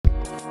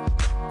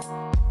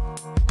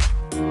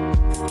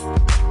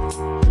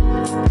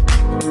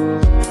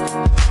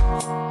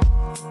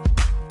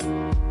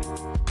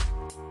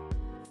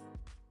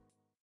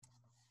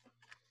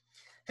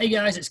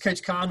guys, it's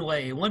Coach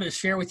Conway. I wanted to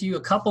share with you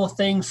a couple of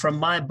things from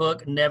my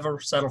book, Never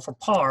Settle for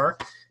Par.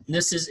 And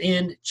this is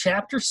in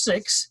chapter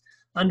 6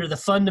 under the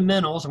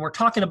fundamentals, and we're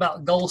talking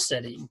about goal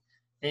setting.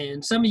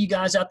 And some of you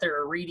guys out there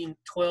are reading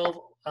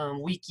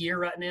 12-week year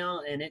right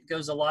now, and it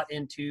goes a lot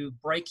into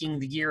breaking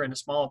the year into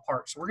smaller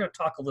parts. So we're going to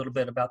talk a little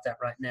bit about that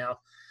right now.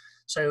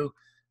 So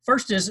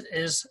first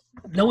is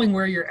knowing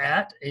where you're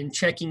at and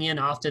checking in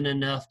often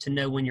enough to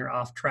know when you're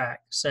off track.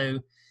 So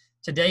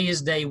today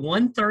is day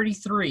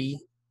 133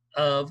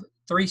 of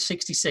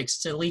 366.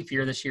 It's a leap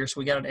year this year, so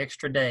we got an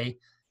extra day.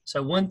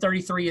 So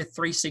 133 of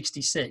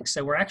 366.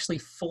 So we're actually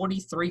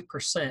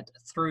 43%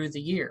 through the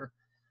year.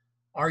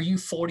 Are you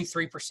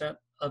 43%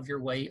 of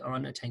your way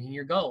on attaining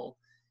your goal?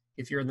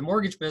 If you're in the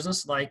mortgage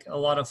business, like a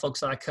lot of folks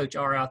that I coach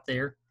are out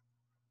there,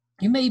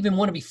 you may even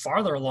want to be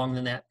farther along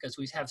than that because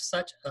we have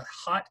such a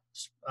hot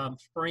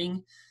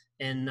spring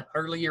and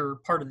earlier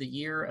part of the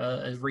year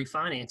as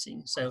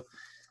refinancing. So,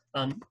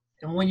 and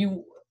when you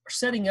are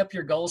setting up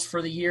your goals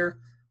for the year,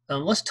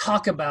 let's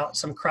talk about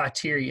some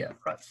criteria.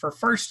 For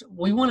first,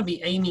 we want to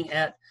be aiming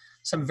at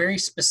some very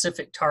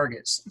specific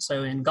targets.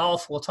 So in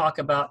golf, we'll talk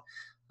about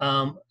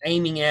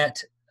aiming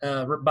at,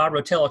 Bob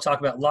Rotella will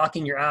talk about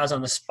locking your eyes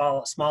on the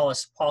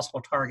smallest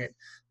possible target.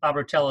 Bob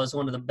Rotella is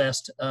one of the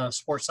best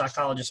sports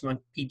psychologists among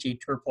PGA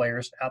Tour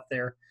players out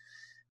there.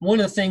 One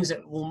of the things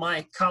that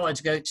my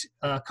college coach,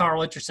 Carl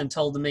Richardson,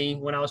 told me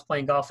when I was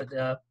playing golf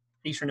at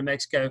Eastern New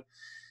Mexico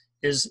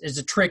is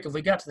a trick. If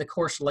we got to the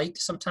course late,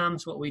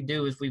 sometimes what we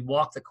do is we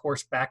walk the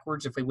course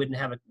backwards if we wouldn't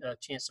have a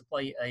chance to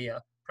play a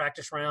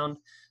practice round.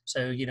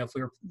 So, if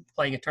we were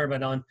playing a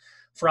tournament on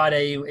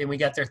Friday and we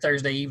got there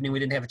Thursday evening, we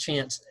didn't have a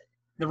chance.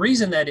 The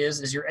reason that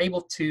is you're able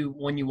to,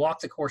 when you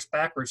walk the course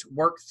backwards,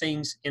 work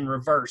things in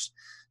reverse.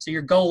 So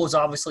your goal is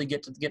obviously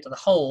get to the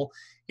hole.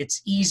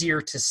 It's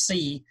easier to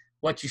see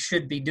what you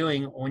should be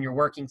doing when you're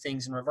working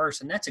things in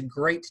reverse. And that's a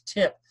great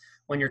tip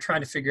when you're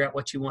trying to figure out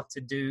what you want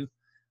to do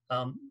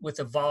with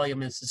a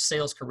volume as a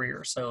sales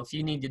career. So if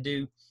you need to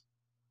do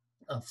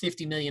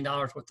 $50 million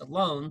worth of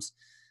loans,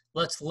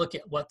 let's look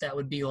at what that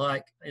would be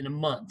like in a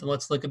month. And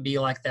let's look at be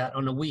like that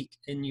on a week.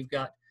 And you've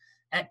got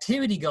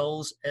activity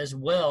goals as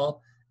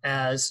well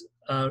as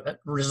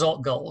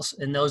result goals.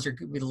 And those are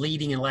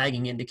leading and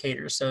lagging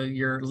indicators. So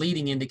your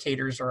leading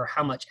indicators are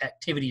how much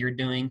activity you're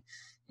doing,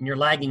 and your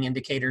lagging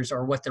indicators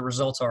are what the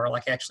results are,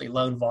 like actually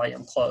loan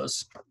volume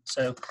close.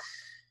 So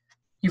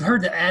you've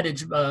heard the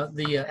adage,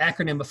 the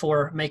acronym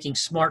before, making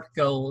SMART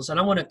goals. And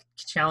I want to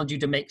challenge you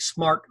to make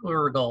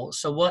smarter goals.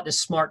 So what does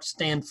SMART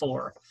stand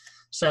for?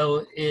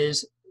 So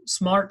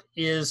SMART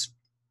is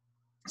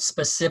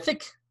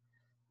specific,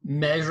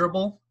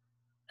 measurable,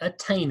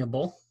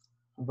 attainable,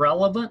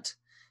 relevant,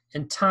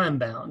 and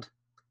time-bound.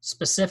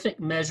 Specific,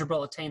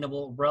 measurable,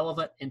 attainable,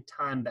 relevant, and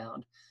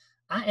time-bound.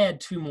 I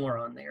add 2 more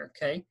on there,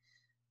 okay?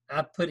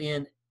 I put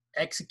in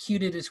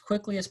executed as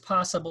quickly as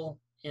possible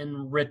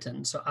and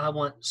written. So I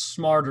want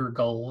smarter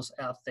goals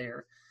out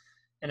there.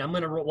 And I'm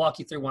going to walk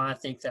you through why I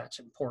think that's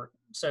important.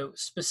 So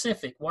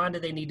specific, why do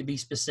they need to be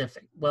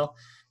specific? Well,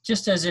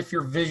 just as if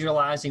you're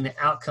visualizing the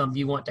outcome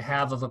you want to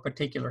have of a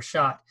particular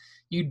shot,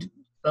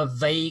 a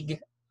vague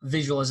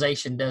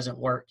visualization doesn't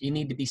work. You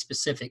need to be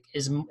specific.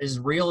 As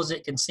real as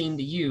it can seem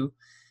to you,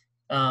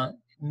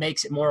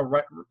 makes it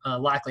more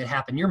likely to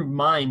happen. Your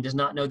mind does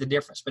not know the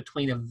difference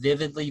between a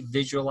vividly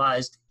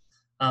visualized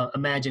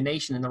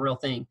imagination and the real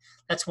thing.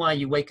 That's why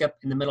you wake up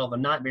in the middle of a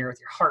nightmare with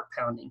your heart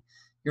pounding.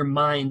 Your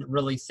mind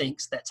really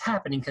thinks that's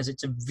happening because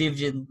it's a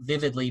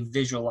vividly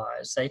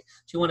visualized. So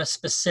you want a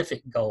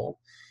specific goal.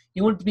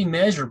 You want it to be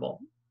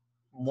measurable.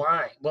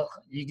 Why? Well,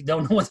 you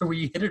don't know whether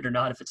you hit it or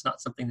not if it's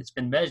not something that's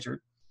been measured.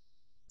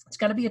 It's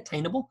got to be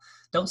attainable.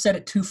 Don't set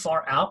it too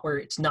far out where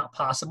it's not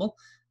possible.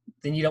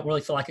 Then you don't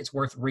really feel like it's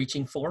worth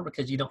reaching for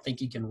because you don't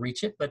think you can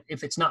reach it. But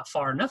if it's not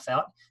far enough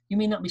out, you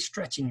may not be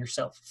stretching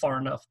yourself far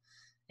enough.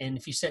 And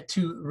if you set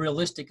too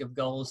realistic of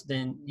goals,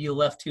 then you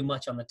left too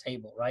much on the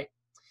table, right?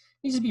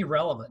 It needs to be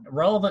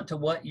relevant to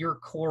what your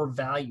core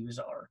values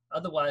are.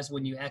 Otherwise,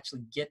 when you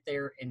actually get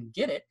there and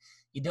get it,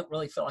 you don't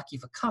really feel like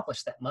you've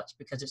accomplished that much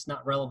because it's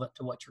not relevant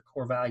to what your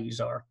core values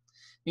are.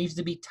 It needs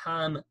to be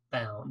time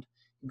bound.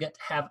 You've got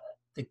to have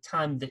the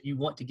time that you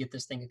want to get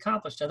this thing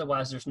accomplished.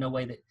 Otherwise, there's no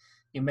way that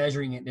you're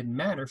measuring it didn't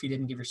matter if you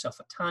didn't give yourself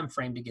a time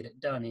frame to get it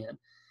done in.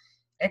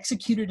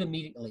 Execute it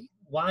immediately.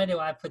 Why do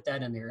I put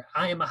that in there?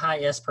 I am a high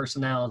S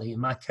personality,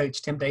 and my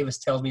coach, Tim Davis,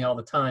 tells me all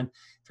the time,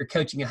 if you're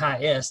coaching a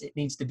high S, it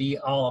needs to be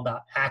all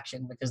about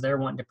action because they're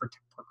wanting to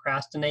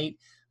procrastinate.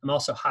 I'm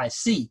also high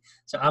C,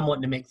 so I'm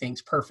wanting to make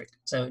things perfect.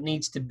 So it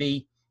needs to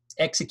be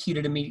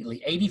executed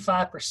immediately.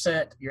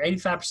 85%, you're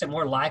 85%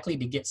 more likely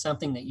to get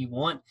something that you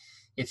want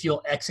if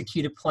you'll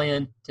execute a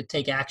plan to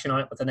take action on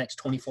it within the next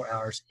 24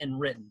 hours and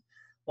written.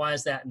 Why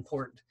is that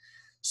important?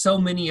 So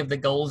many of the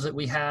goals that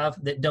we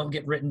have that don't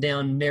get written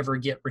down never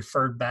get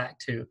referred back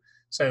to.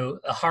 So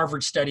a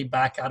Harvard study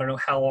back, I don't know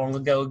how long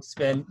ago it's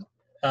been,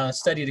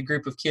 studied a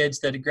group of kids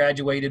that had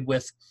graduated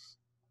with,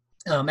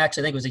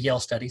 actually I think it was a Yale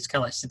study. It's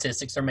kind of like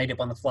statistics. They're made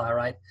up on the fly,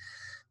 right?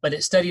 but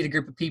it studied a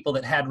group of people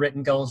that had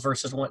written goals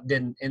versus what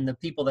didn't. And the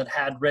people that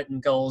had written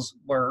goals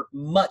were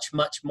much,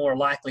 much more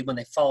likely when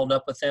they followed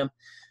up with them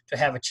to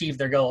have achieved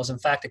their goals. In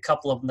fact, a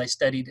couple of them they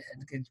studied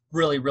and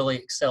really, really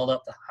excelled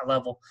up the high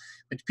level.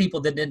 But people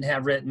that didn't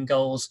have written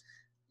goals,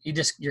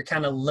 you're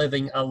kind of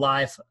living a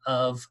life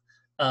of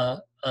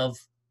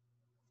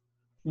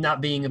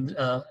not being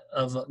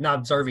of not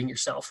observing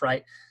yourself,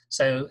 right?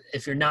 So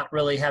if you're not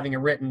really having a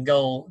written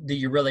goal, do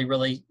you really,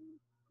 really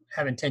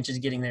have intentions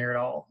of getting there at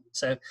all?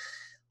 So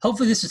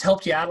hopefully this has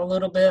helped you out a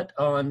little bit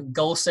on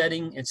goal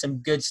setting, and some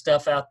good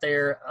stuff out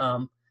there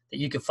that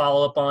you can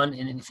follow up on.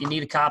 And if you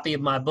need a copy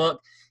of my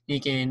book, you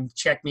can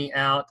check me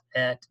out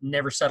at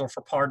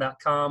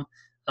neversettleforpar.com.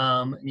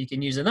 You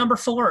can use the number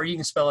 4, or you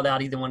can spell it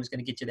out. Either one is going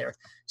to get you there.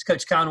 It's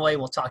Coach Conway.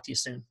 We'll talk to you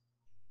soon.